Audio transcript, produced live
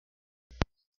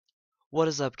What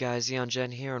is up, guys?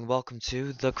 Jen here, and welcome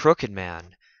to The Crooked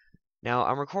Man. Now,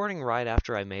 I'm recording right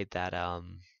after I made that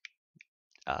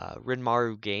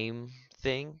Rinmaru game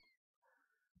thing.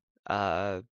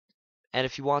 Uh, and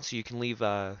if you want to, you can leave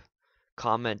a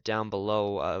comment down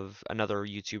below of another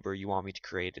YouTuber you want me to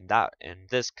create in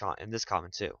this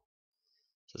comment too.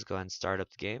 So let's go ahead and start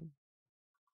up the game.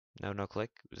 No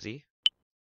click. Z.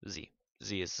 Z.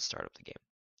 Z is the start of the game.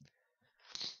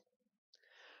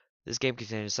 This game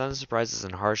contains sudden surprises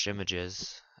and harsh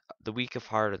images. The weak of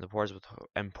heart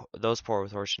and those poor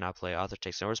with horse should not play. Author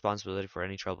takes no responsibility for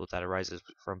any trouble that arises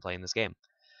from playing this game.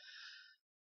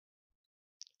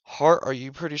 Heart, are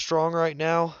you pretty strong right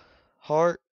now?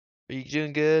 Heart, are you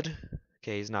doing good?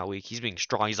 Okay, he's not weak. He's being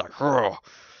strong. He's like, "Hurr,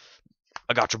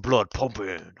 I got your blood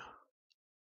pumping."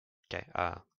 Okay,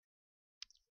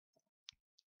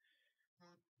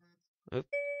 oop.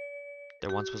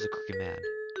 There once was a crooked man.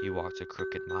 He walked a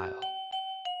crooked mile.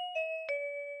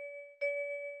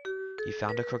 He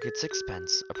found a crooked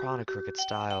sixpence upon a crooked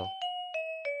stile.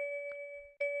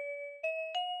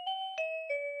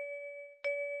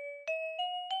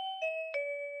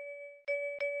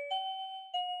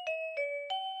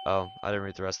 Oh, I didn't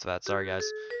read the rest of that. Sorry, guys.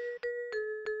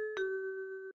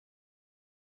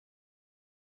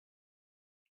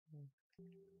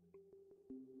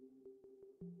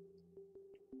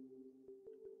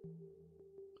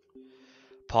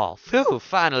 Paul. Phew,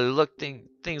 finally,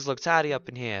 things look tidy up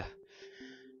in here.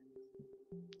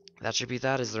 That should be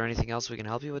that. Is there anything else we can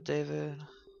help you with, David?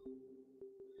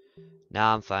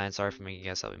 Nah, I'm fine. Sorry for making you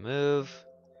guys help me move.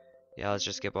 Yeah, let's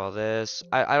just skip all this.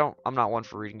 I'm not one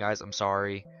for reading, guys. I'm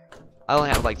sorry. I only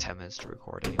have like 10 minutes to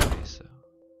record anyway, so.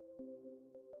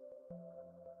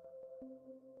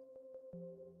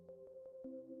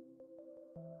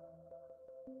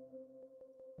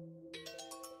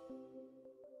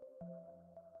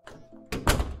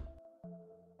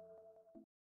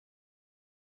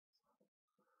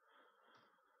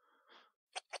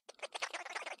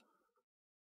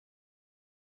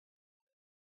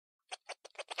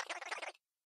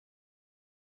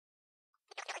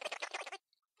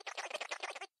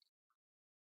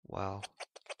 Wow.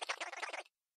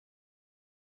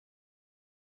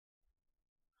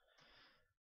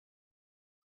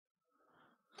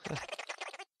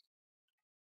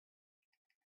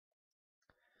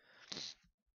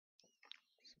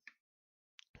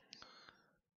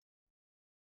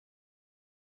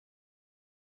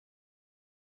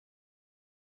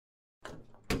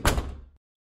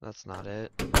 That's not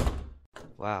it.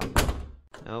 Wow.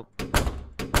 Nope.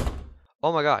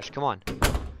 Oh my gosh, come on.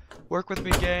 Work with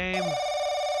me, game!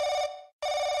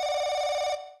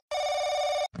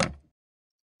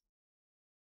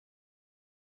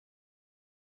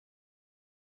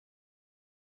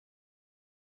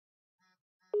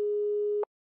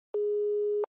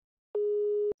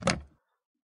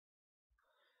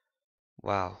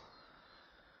 Wow.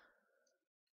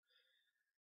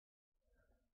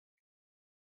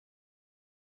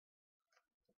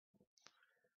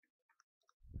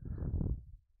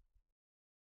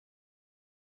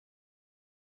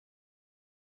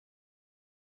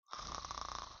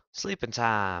 Sleeping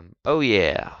time. Oh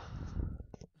yeah.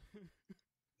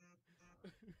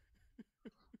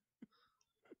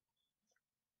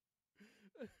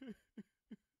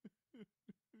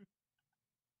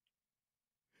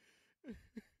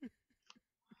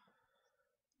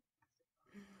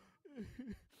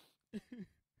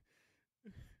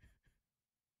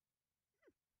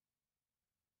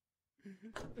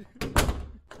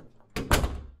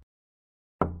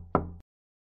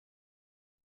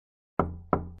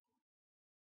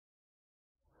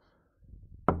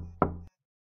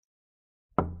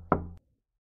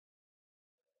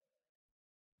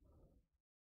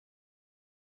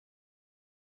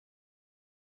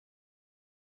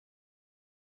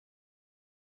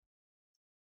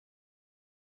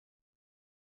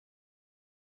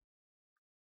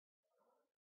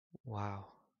 Wow.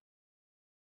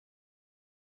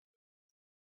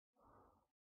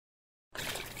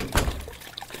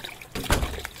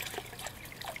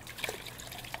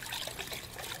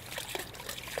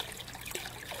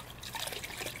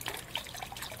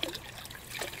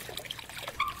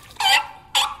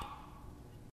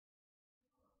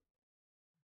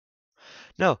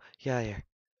 No, yeah.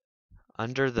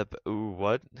 Under the... Ooh,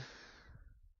 what?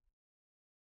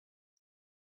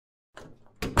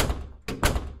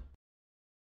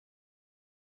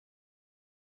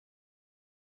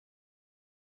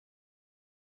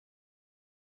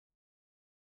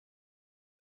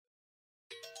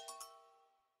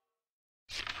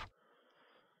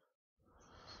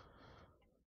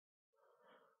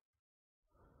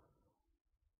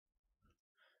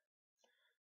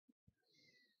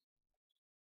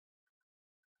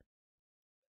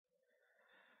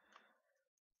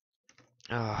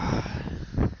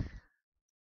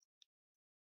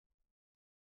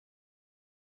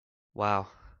 Wow.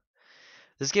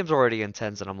 This game's already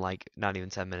intense and I'm like not even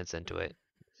 10 minutes into it.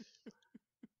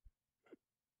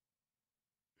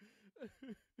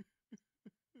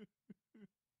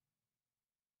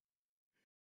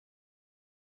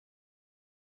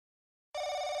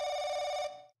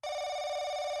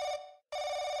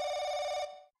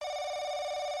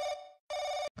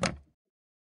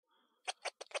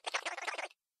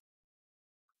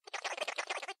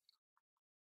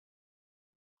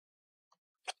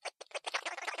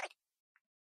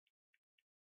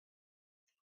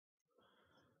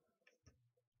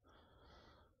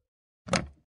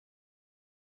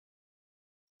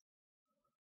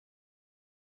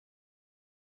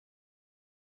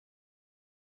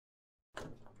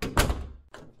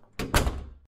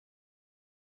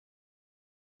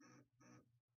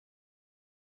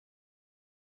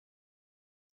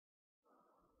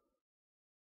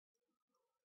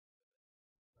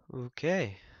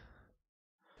 Okay.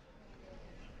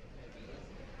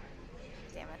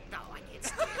 Damn it. No, I can't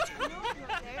stand you. No, you're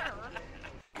there.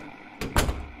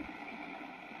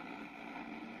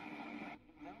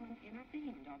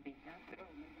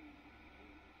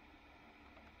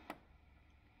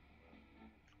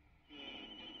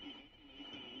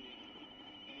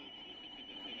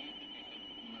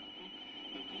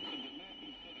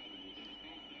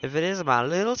 If it is my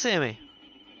little Timmy.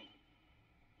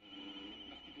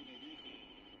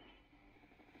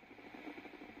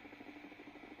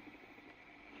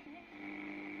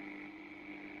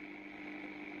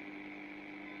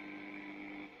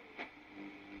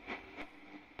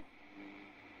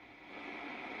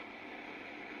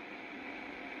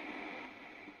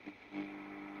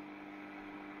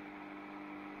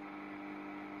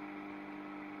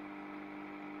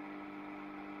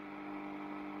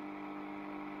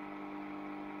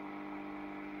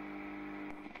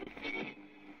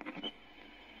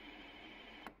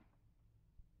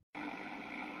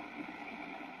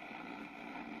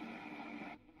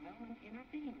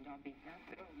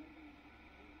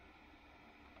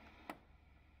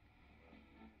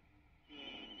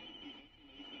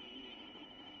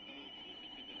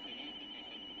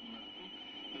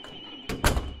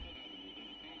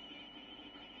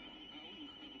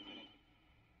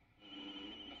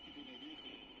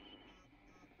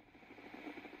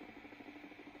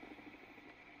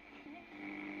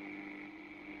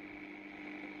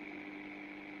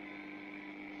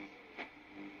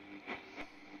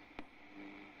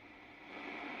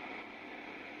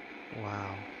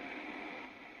 Wow.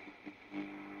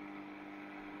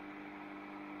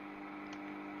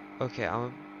 Okay,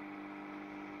 I'm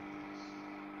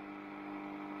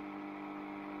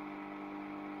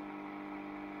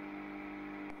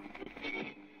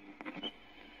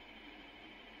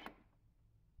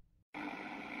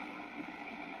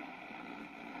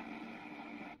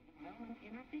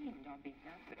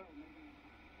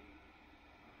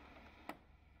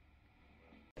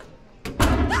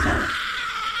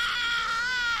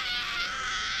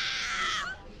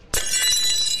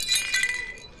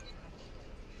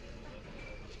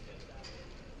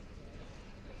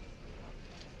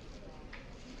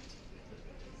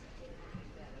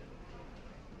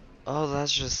Oh,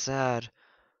 that's just sad.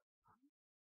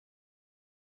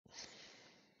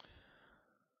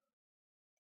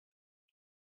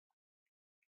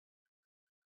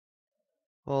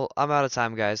 Well, I'm out of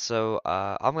time, guys, so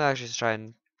I'm gonna actually try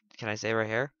and can I save right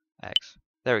here? X.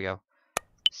 There we go.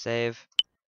 Save.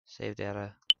 Save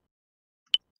data.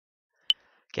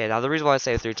 Okay, now the reason why I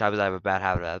save 3 times is I have a bad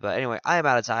habit of that. But anyway, I am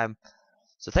out of time.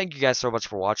 So thank you guys so much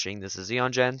for watching. This is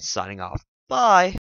EonGen signing off. Bye!